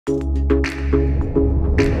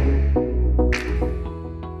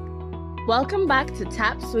Welcome back to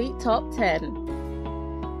Tap Sweet Top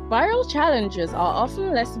 10. Viral challenges are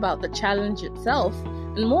often less about the challenge itself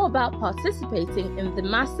and more about participating in the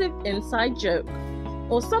massive inside joke,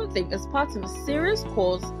 or something as part of a serious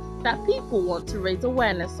cause that people want to raise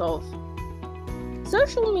awareness of.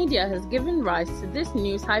 Social media has given rise to this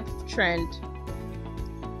new type of trend.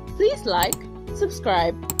 Please like,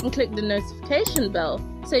 subscribe, and click the notification bell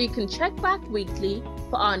so you can check back weekly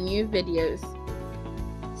for our new videos.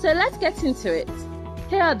 So let's get into it.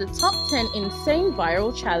 Here are the top 10 insane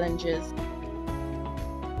viral challenges.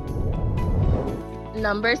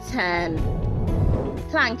 Number 10.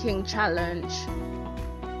 Planking Challenge.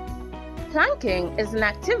 Planking is an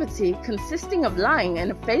activity consisting of lying in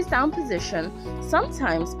a face-down position,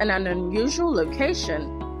 sometimes in an unusual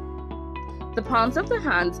location. The palms of the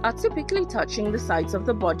hands are typically touching the sides of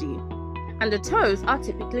the body, and the toes are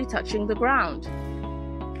typically touching the ground.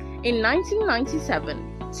 In 1997,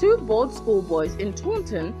 two bored schoolboys in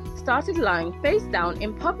Taunton started lying face down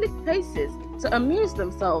in public places to amuse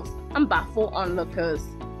themselves and baffle onlookers.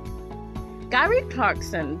 Gary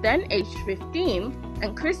Clarkson, then aged 15,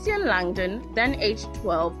 and Christian Langdon, then aged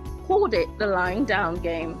 12, called it the lying down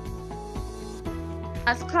game.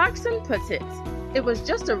 As Clarkson put it was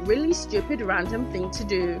just a really stupid random thing to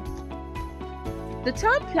do. The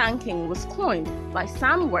term planking was coined by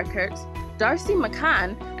Sam Weckert, Darcy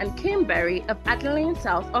McCann, and Kim Berry of Adelaide,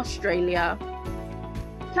 South Australia.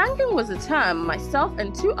 Planking was a term myself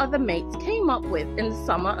and two other mates came up with in the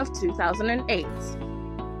summer of 2008.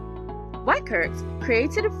 Weckert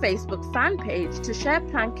created a Facebook fan page to share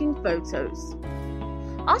planking photos.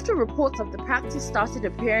 After reports of the practice started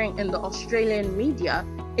appearing in the Australian media,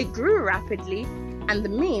 it grew rapidly and the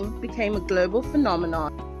meme became a global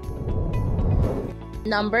phenomenon.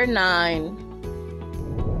 Number 9.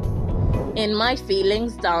 In My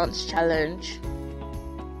Feelings Dance Challenge.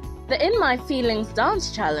 The In My Feelings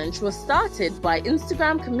Dance Challenge was started by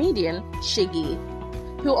Instagram comedian Shiggy,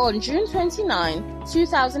 who on June 29,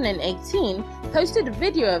 2018 posted a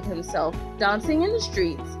video of himself dancing in the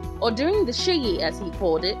streets, or doing the Shiggy as he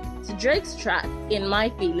called it, to Drake's track In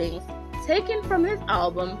My Feelings, taken from his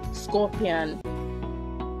album Scorpion.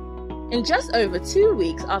 In just over 2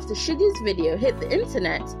 weeks after Shiggy's video hit the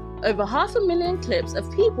internet, over 500,000 clips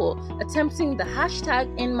of people attempting the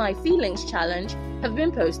hashtag InMyFeelings challenge have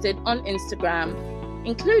been posted on Instagram,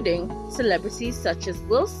 including celebrities such as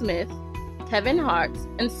Will Smith, Kevin Hart,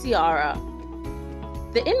 and Ciara.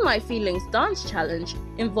 The In My Feelings dance challenge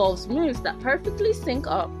involves moves that perfectly sync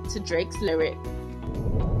up to Drake's lyric.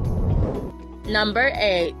 Number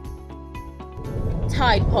 8.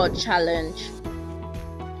 Tide Pod Challenge.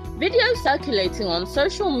 Videos circulating on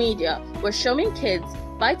social media were showing kids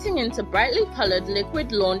biting into brightly colored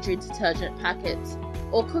liquid laundry detergent packets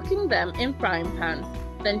or cooking them in frying pans,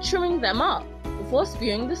 then chewing them up before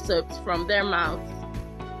spewing the soaps from their mouths.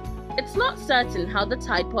 It's not certain how the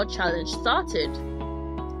Tide Pod Challenge started.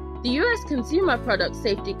 The US Consumer Product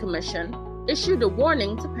Safety Commission issued a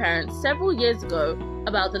warning to parents several years ago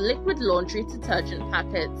about the liquid laundry detergent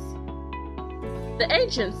packets. The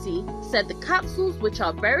agency said the capsules, which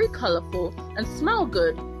are very colorful and smell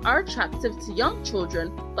good, are attractive to young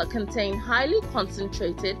children but contain highly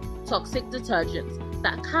concentrated toxic detergents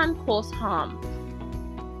that can cause harm.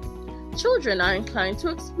 Children are inclined to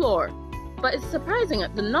explore, but it's surprising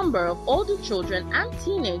at the number of older children and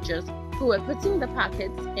teenagers who were putting the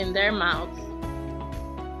packets in their mouths.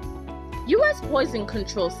 US Poison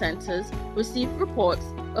Control Centers received reports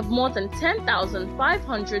of more than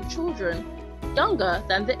 10,500 children younger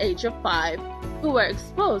than the age of 5 who were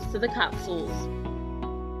exposed to the capsules.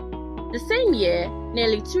 The same year,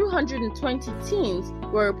 nearly 220 teens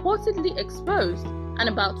were reportedly exposed, and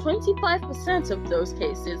about 25% of those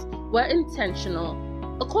cases were intentional,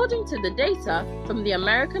 according to the data from the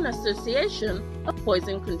American Association of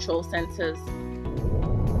Poison Control Centers.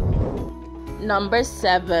 Number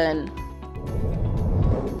 7.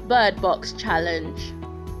 Bird Box Challenge.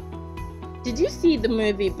 Did you see the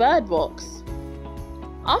movie Bird Box?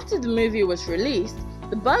 After the movie was released,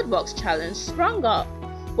 the Bird Box Challenge sprung up,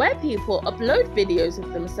 where people upload videos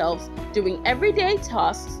of themselves doing everyday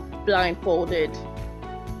tasks blindfolded.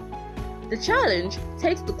 The challenge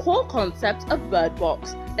takes the core concept of Bird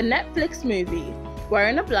Box, a Netflix movie,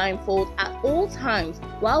 wearing a blindfold at all times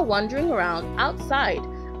while wandering around outside,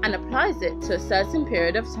 and applies it to a certain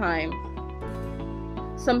period of time.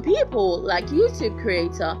 Some people, like YouTube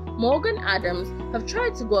creator Morgan Adams, have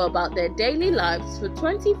tried to go about their daily lives for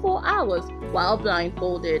 24 hours while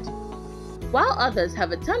blindfolded, while others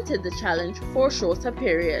have attempted the challenge for a shorter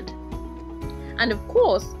period. And of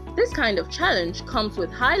course, this kind of challenge comes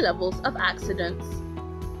with high levels of accidents.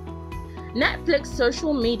 Netflix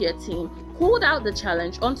social media team called out the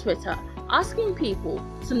challenge on Twitter, asking people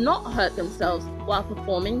to not hurt themselves while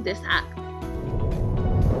performing this act.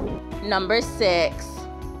 Number 6.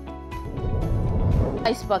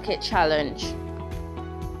 Ice Bucket Challenge.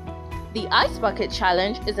 The Ice Bucket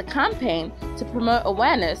Challenge is a campaign to promote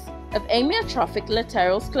awareness of amyotrophic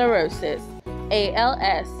lateral sclerosis,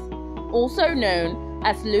 ALS, also known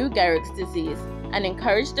as Lou Gehrig's disease, and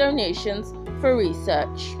encourage donations for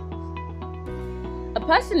research. A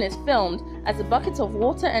person is filmed as a bucket of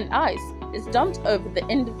water and ice is dumped over the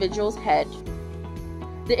individual's head.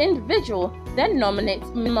 The individual then nominates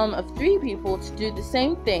a minimum of 3 people to do the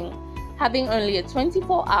same thing, having only a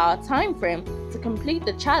 24-hour time frame to complete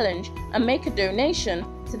the challenge and make a donation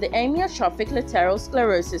to the Amyotrophic Lateral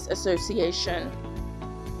Sclerosis Association.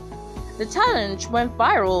 The challenge went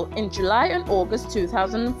viral in July and August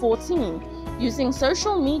 2014, using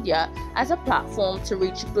social media as a platform to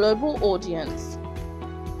reach a global audience.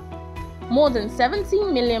 More than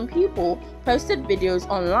 17 million people posted videos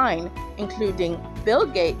online, including Bill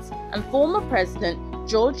Gates and former President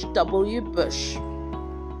George W. Bush.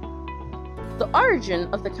 The origin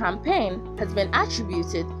of the campaign has been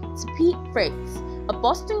attributed to Pete Frakes, a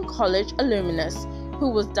Boston College alumnus who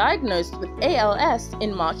was diagnosed with ALS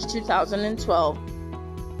in March 2012.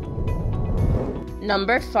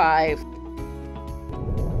 Number 5.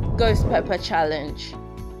 Ghost Pepper Challenge.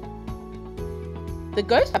 The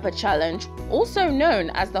Ghost Pepper Challenge, also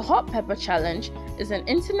known as the Hot Pepper Challenge, is an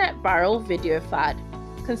internet viral video fad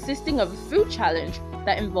consisting of a food challenge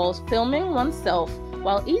that involves filming oneself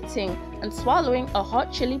while eating and swallowing a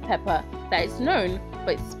hot chili pepper that is known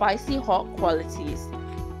for its spicy hot qualities.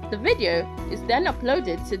 The video is then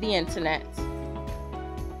uploaded to the internet.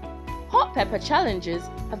 Hot pepper challenges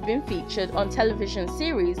have been featured on television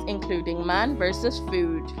series including Man vs.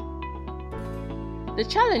 Food. The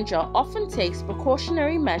challenger often takes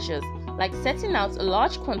precautionary measures like setting out a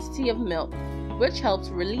large quantity of milk, which helps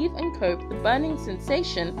relieve and cope the burning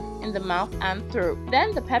sensation in the mouth and throat.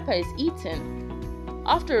 Then the pepper is eaten.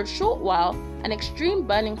 After a short while, an extreme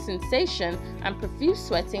burning sensation and profuse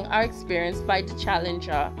sweating are experienced by the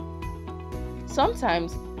challenger.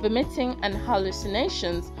 Sometimes, vomiting and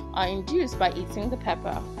hallucinations are induced by eating the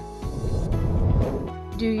pepper.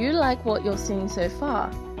 Do you like what you're seeing so far?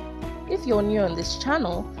 If you're new on this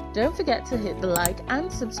channel, don't forget to hit the like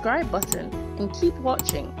and subscribe button and keep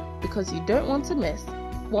watching because you don't want to miss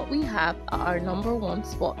what we have at our number 1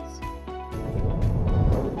 spots.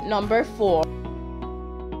 Number 4.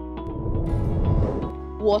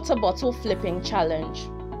 Water Bottle Flipping Challenge.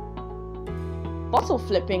 Bottle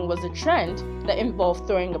flipping was a trend that involved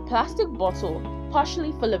throwing a plastic bottle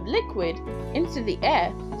partially full of liquid into the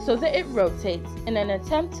air so that it rotates in an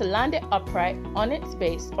attempt to land it upright on its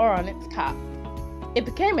base or on its cap. It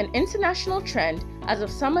became an international trend as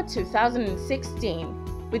of summer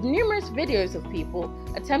 2016, with numerous videos of people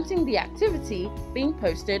attempting the activity being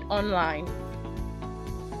posted online.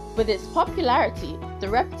 With its popularity, the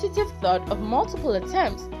repetitive thud of multiple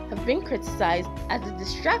attempts have been criticized as a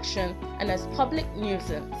distraction and as public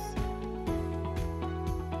nuisance.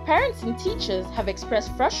 Parents and teachers have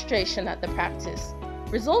expressed frustration at the practice,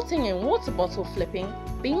 resulting in water bottle flipping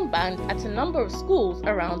being banned at a number of schools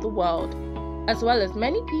around the world, as well as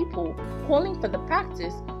many people calling for the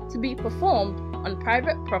practice to be performed on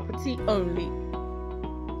private property only.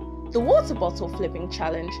 The water bottle flipping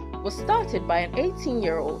challenge was started by an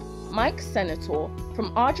 18-year-old Mike Senator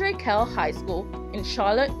from Ardrey Kell High School in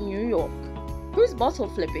Charlotte, New York, whose bottle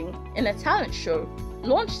flipping in a talent show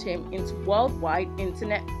launched him into worldwide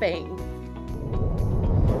internet fame.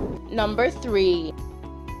 Number 3.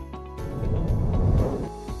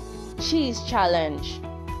 Cheese Challenge.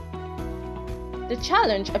 The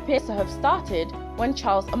challenge appears to have started when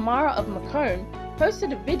Charles Amara of Macomb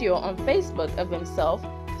posted a video on Facebook of himself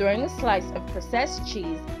throwing a slice of processed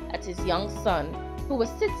cheese at his young son, who was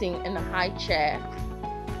sitting in a high chair.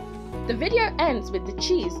 The video ends with the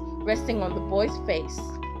cheese resting on the boy's face.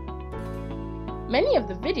 Many of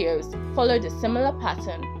the videos followed a similar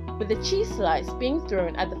pattern, with a cheese slice being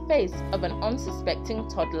thrown at the face of an unsuspecting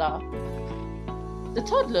toddler. The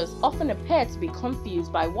toddlers often appear to be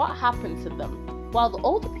confused by what happened to them, while the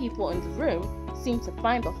older people in the room seem to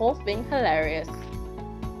find the whole thing hilarious.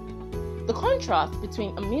 The contrast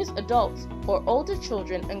between amused adults or older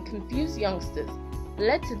children and confused youngsters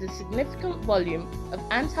led to the significant volume of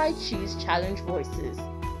anti-cheese challenge voices,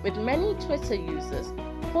 with many Twitter users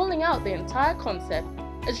calling out the entire concept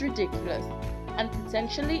as ridiculous and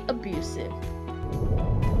potentially abusive.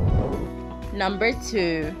 Number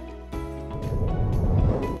 2.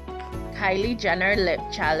 Kylie Jenner Lip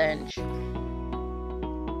Challenge.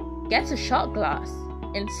 Get a shot glass,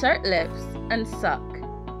 insert lips, and suck.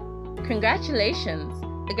 Congratulations!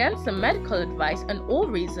 Against some medical advice and all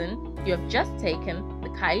reason, you have just taken the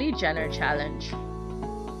Kylie Jenner challenge.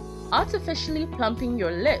 Artificially plumping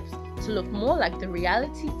your lips to look more like the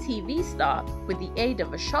reality TV star with the aid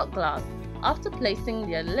of a shot glass. After placing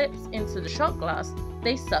their lips into the shot glass,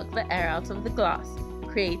 they suck the air out of the glass,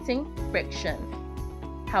 creating friction.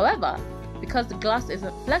 However, because the glass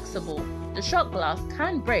isn't flexible, the shot glass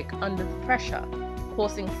can break under the pressure,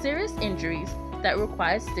 causing serious injuries that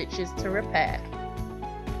require stitches to repair.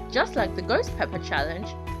 Just like the Ghost Pepper challenge,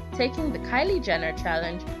 taking the Kylie Jenner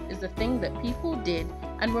challenge is the thing that people did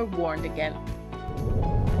and were warned against.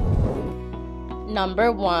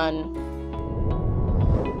 Number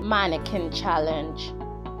 1. Mannequin Challenge.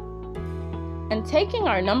 And taking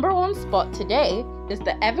our number 1 spot today is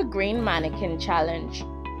the Evergreen Mannequin Challenge.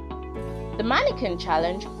 The Mannequin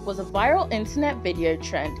Challenge was a viral internet video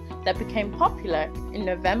trend that became popular in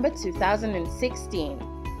November 2016,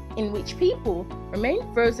 in which people remain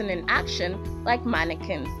frozen in action like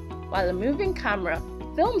mannequins, while a moving camera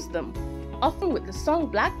films them, often with the song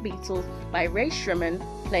Black Beatles by Ray Shremmerd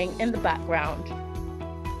playing in the background.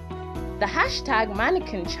 The hashtag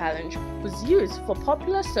Mannequin Challenge was used for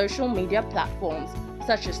popular social media platforms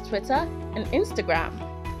such as Twitter and Instagram.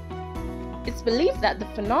 It's believed that the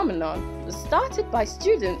phenomenon was started by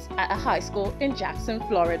students at a high school in Jackson,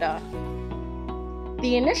 Florida.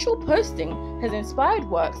 The initial posting has inspired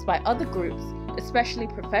works by other groups, especially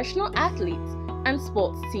professional athletes and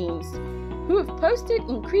sports teams, who have posted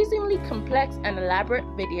increasingly complex and elaborate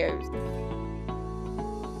videos.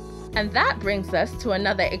 And that brings us to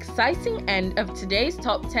another exciting end of today's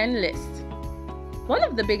top 10 list. One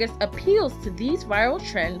of the biggest appeals to these viral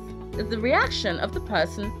trends is the reaction of the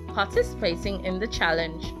person participating in the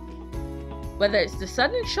challenge. Whether it's the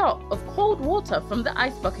sudden shock of cold water from the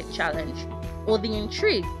ice bucket challenge or the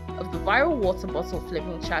intrigue of the viral water bottle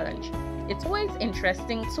flipping challenge, it's always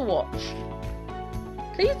interesting to watch.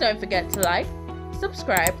 Please don't forget to like,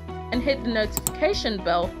 subscribe, and hit the notification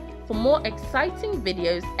bell for more exciting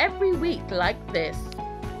videos every week like this.